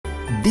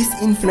This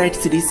infinite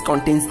series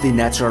contains the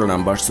natural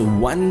numbers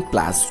 1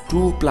 plus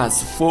 2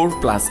 plus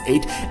 4 plus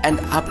 8 and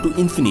up to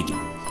infinity.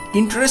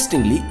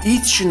 Interestingly,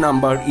 each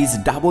number is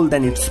double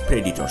than its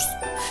predictors.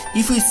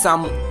 If we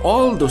sum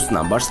all those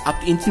numbers up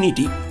to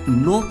infinity,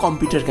 no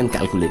computer can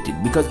calculate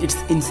it because it's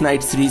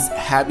infinite series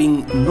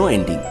having no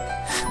ending.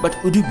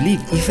 But would you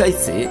believe if I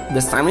say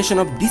the summation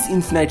of this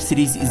infinite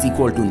series is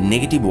equal to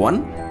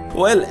 -1?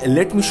 Well,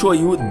 let me show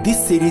you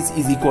this series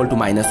is equal to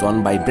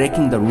 -1 by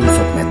breaking the rules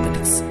of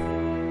mathematics.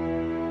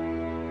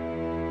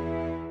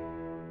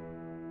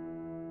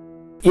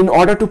 In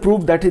order to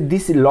prove that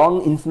this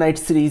long infinite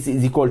series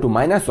is equal to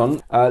 -1,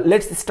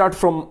 let's start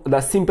from the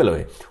simple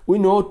way. We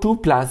know 2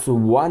 plus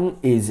 1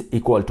 is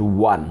equal to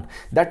 1.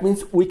 That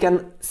means we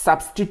can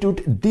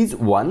substitute this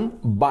 1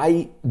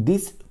 by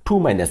this 2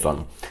 minus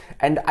 1.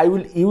 And I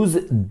will use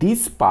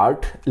this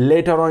part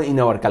later on in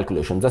our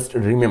calculation. Just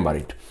remember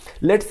it.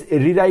 Let's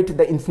rewrite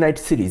the infinite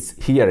series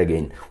here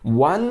again.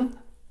 1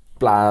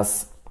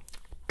 plus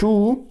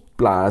 2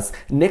 plus,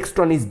 next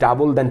one is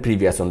double than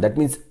previous one. That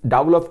means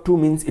double of 2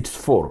 means it's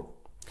 4.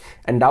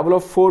 And double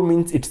of 4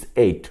 means it's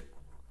 8.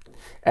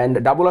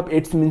 And double of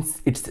 8 means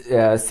it's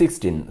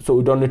 16. So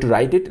we don't need to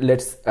write it.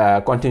 Let's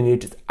continue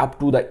it up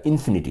to the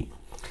infinity,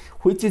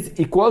 which is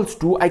equals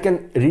to, I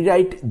can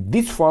rewrite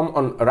this form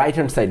on right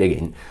hand side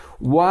again.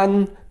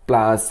 1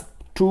 plus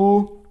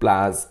 2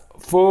 plus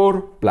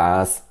 4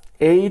 plus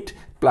 8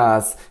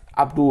 plus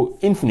up to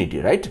infinity,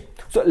 right?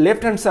 So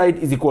left hand side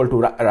is equal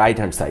to right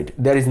hand side.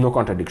 There is no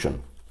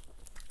contradiction.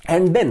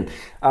 And then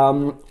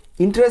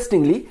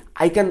interestingly,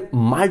 I can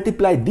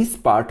multiply this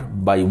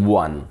part by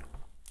 1.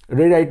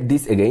 Rewrite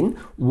this again.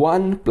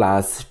 1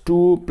 plus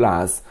 2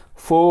 plus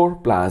 4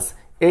 plus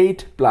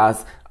 8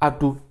 plus up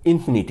to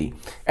infinity,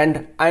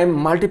 and I am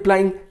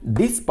multiplying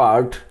this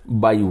part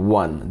by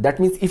 1. That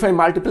means if I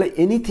multiply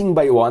anything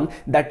by 1,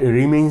 that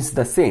remains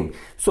the same,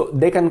 so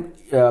they can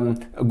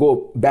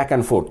go back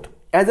and forth.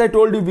 As I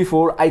told you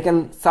before, I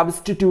can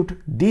substitute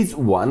this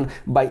 1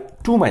 by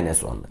 2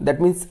 minus 1. That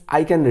means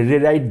I can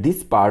rewrite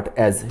this part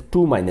as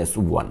 2 minus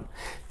 1.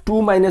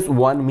 2 minus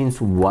 1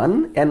 means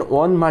 1, and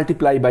 1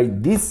 multiplied by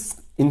this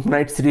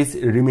infinite series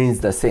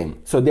remains the same.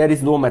 So there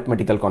is no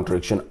mathematical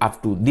contradiction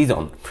up to this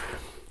on.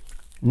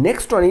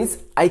 Next one is,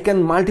 I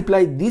can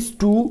multiply this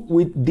 2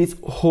 with this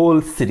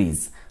whole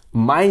series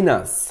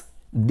minus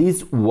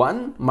this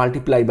 1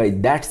 multiplied by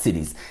that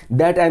series.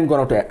 That I am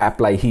going to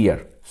apply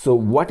here. So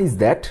what is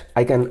that?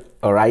 I can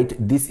write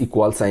this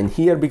equal sign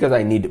here because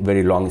I need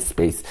very long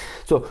space.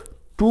 So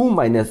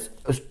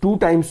 2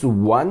 times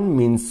 1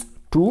 means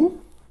 2.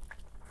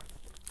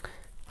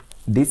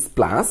 This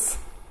plus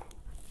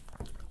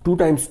 2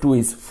 times 2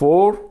 is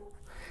 4.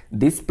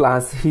 This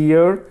plus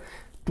here.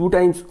 2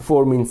 times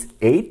 4 means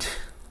 8.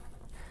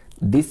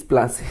 This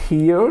plus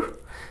here.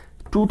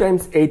 2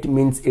 times 8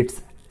 means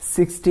it's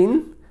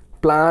 16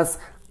 plus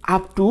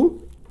up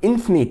to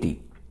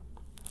infinity.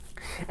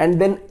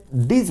 And then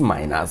this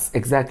minus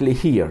exactly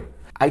here.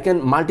 I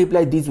can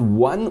multiply this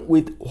 1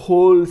 with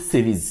whole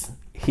series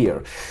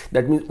here.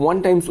 That means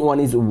 1 times 1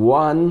 is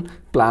 1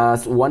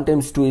 plus 1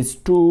 times 2 is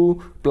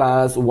 2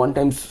 plus 1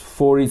 times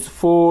 4 is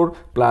 4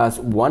 plus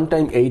 1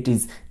 times 8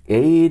 is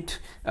 8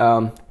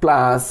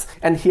 plus,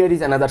 and here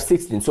is another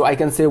 16. So I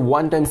can say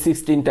 1 times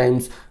 16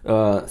 times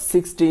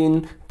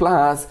 16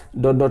 plus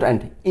dot dot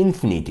and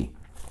infinity.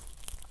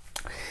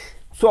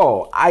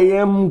 So I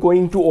am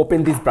going to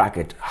open this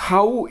bracket.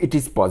 How it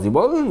is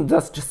possible?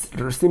 Just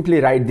simply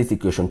write this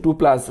equation. 2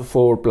 plus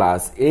 4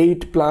 plus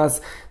 8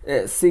 plus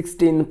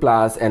 16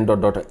 plus and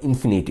dot dot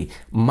infinity.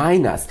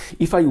 Minus,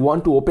 if I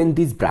want to open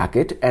this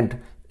bracket and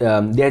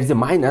there is a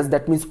minus,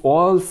 that means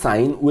all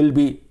sign will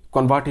be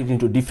converted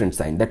into different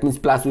sign. That means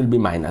plus will be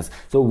minus.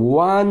 So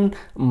 1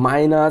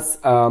 minus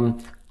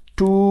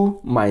 2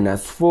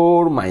 minus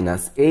 4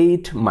 minus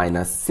 8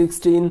 minus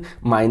 16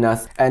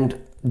 minus and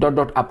dot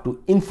dot up to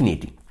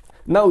infinity.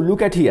 Now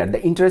look at here,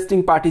 the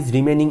interesting part is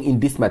remaining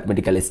in this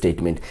mathematical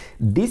statement.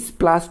 This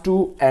plus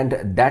 2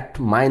 and that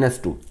minus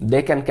 2,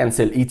 they can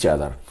cancel each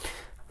other.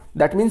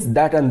 That means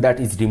that and that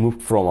is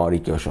removed from our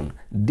equation.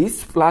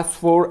 This plus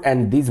 4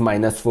 and this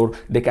minus 4,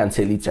 they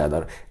cancel each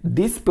other.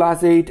 This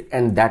plus 8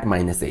 and that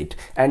minus 8.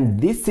 And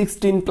this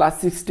 16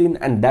 plus 16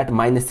 and that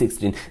minus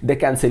 16, they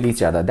cancel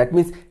each other. That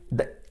means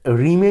the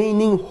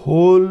remaining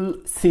whole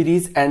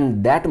series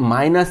and that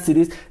minus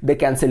series, they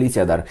cancel each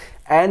other,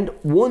 and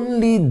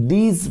only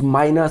this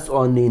minus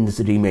 1 is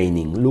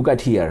remaining. Look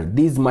at here,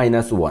 this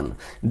minus 1.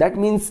 That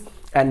means,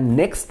 and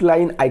next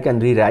line I can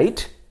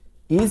rewrite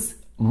is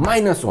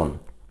minus 1.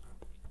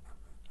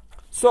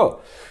 So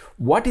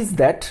what is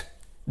that?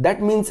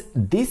 That means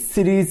this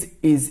series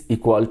is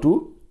equal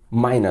to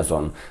minus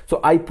 1. So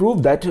I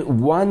prove that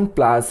 1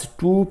 plus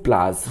 2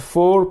 plus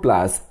 4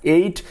 plus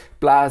 8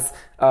 plus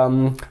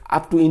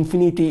up to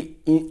infinity,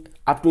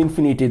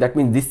 that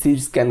means this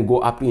series can go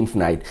up to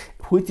infinite,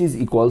 which is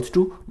equals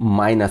to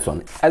minus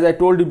 1. As I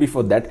told you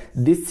before that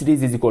this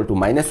series is equal to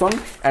minus 1,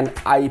 and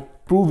I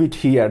prove it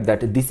here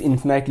that this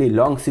infinitely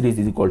long series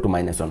is equal to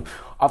 -1.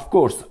 Of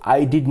course,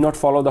 I did not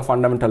follow the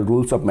fundamental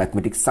rules of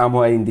mathematics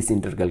somewhere in this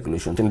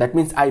intercalculation. And that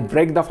means I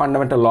break the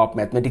fundamental law of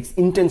mathematics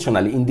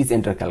intentionally in this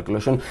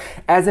intercalculation.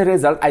 As a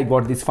result, I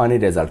got this funny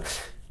result.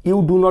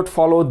 You do not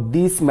follow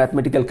this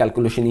mathematical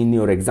calculation in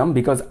your exam,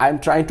 because I'm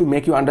trying to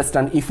make you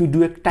understand if you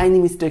do a tiny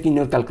mistake in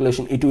your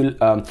calculation, it will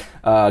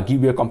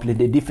give you a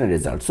completely different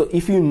result. So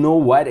if you know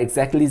where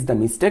exactly is the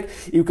mistake,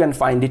 you can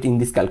find it in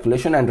this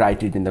calculation and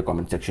write it in the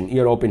comment section.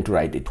 You're open to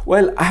write it.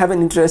 Well, I have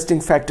an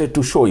interesting factor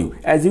to show you.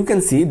 As you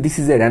can see, this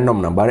is a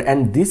random number,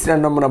 and this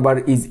random number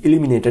is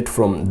eliminated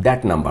from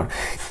that number.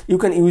 You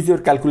can use your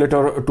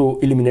calculator to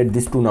eliminate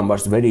these two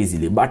numbers very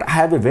easily, but I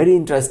have a very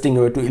interesting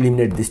way to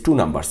eliminate these two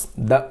numbers.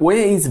 The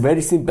way is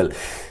very simple.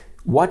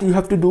 What you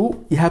have to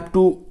do, you have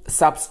to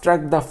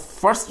subtract the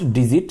first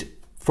digit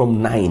from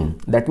 9.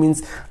 That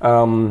means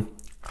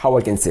how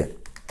I can say,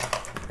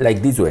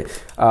 like this way,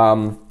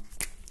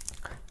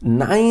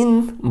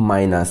 9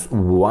 minus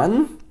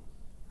 1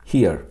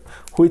 here,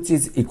 which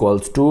is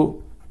equals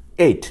to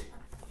 8.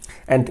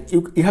 And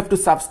you have to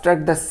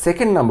subtract the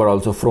second number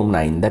also from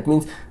 9. That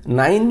means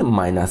 9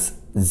 minus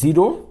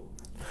 0,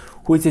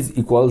 which is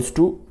equals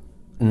to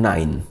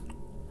 9.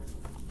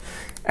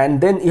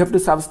 And then you have to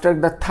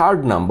subtract the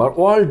third number.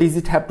 All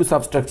digits have to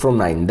subtract from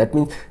 9. That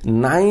means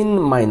 9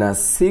 minus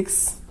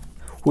 6,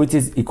 which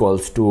is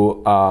equals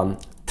to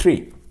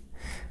 3.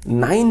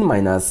 9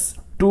 minus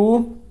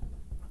 2,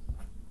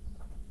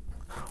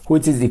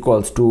 which is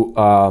equals to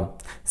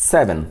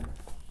 7.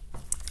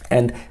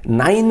 And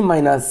 9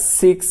 minus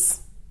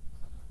 6,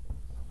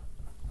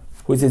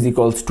 which is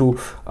equals to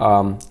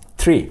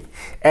 3.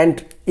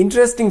 And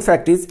interesting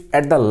fact is,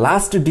 at the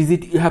last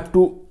digit you have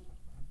to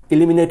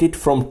eliminate it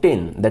from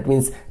 10. That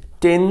means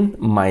 10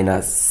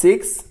 minus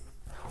 6,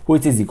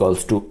 which is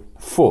equals to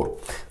 4.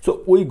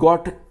 So we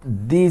got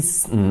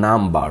this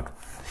number.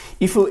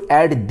 If you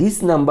add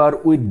this number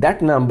with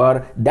that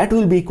number, that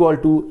will be equal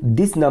to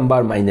this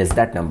number minus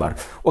that number.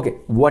 Okay,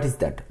 what is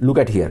that? Look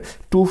at here.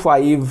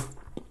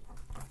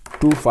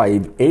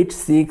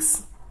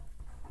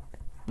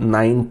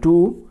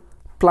 258692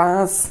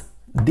 plus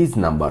this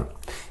number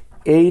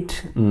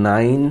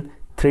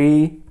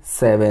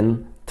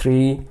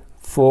 89373,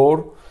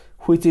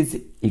 which is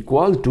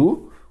equal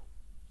to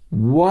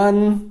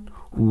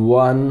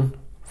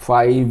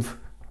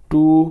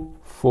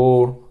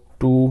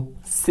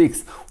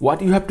 115246.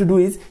 What you have to do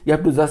is, you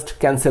have to just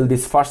cancel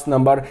this first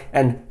number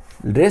and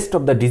rest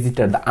of the digit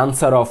are the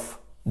answer of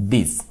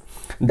this.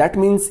 That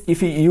means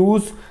if you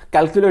use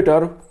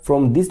calculator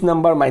from this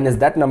number minus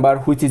that number,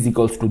 which is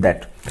equals to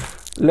that.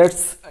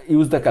 Let's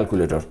use the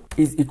calculator.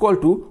 Is equal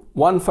to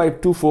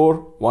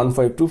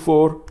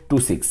 1524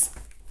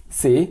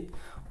 say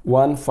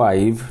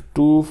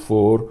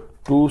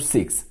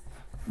 152426.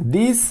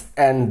 This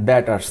and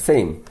that are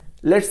same.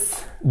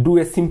 Let's do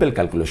a simple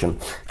calculation.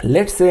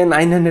 Let's say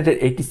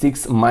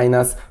 986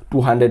 minus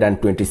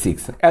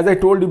 226. As I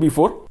told you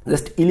before,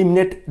 just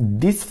eliminate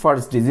this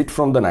first digit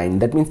from the 9.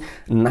 That means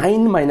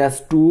 9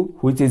 minus 2,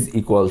 which is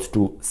equals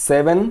to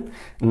 7.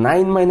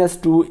 9 minus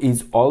 2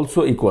 is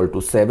also equal to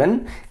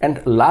 7.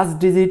 And last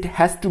digit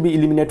has to be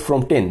eliminated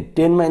from 10.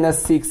 10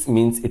 minus 6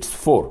 means it's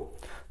 4.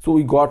 So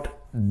we got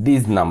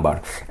this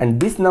number, and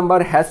this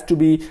number has to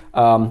be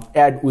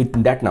add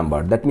with that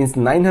number. That means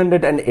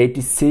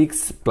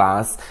 986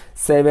 plus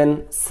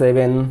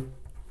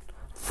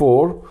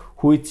 774,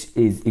 which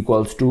is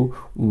equals to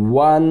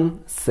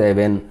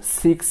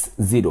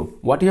 1760.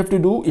 What you have to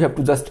do, you have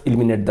to just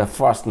eliminate the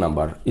first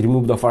number,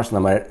 remove the first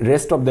number,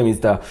 rest of them is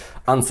the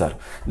answer.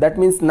 That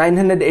means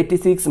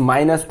 986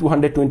 minus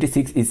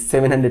 226 is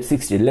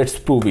 760. Let's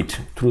prove it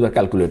through the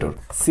calculator.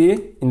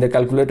 See in the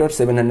calculator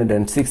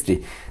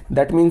 760.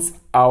 That means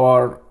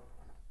our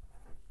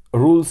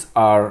rules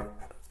are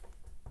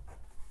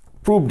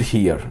proved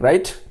here,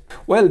 right?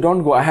 Well,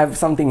 don't go. I have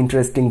something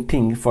interesting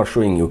thing for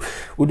showing you.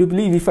 Would you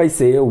believe if I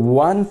say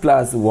 1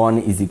 plus 1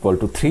 is equal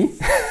to 3?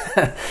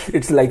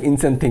 It's like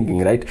insane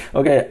thinking, right?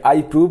 Okay,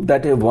 I proved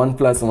that 1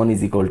 plus 1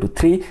 is equal to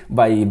 3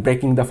 by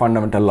breaking the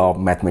fundamental law of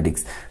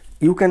mathematics.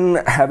 You can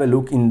have a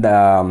look in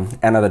the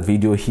another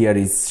video here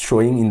is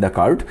showing in the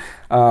card.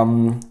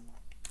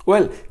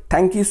 Well,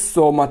 thank you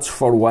so much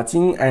for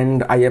watching,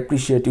 and I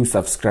appreciate you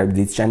subscribe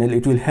this channel.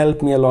 It will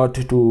help me a lot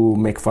to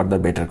make further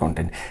better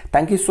content.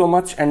 Thank you so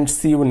much, and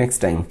see you next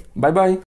time. Bye bye.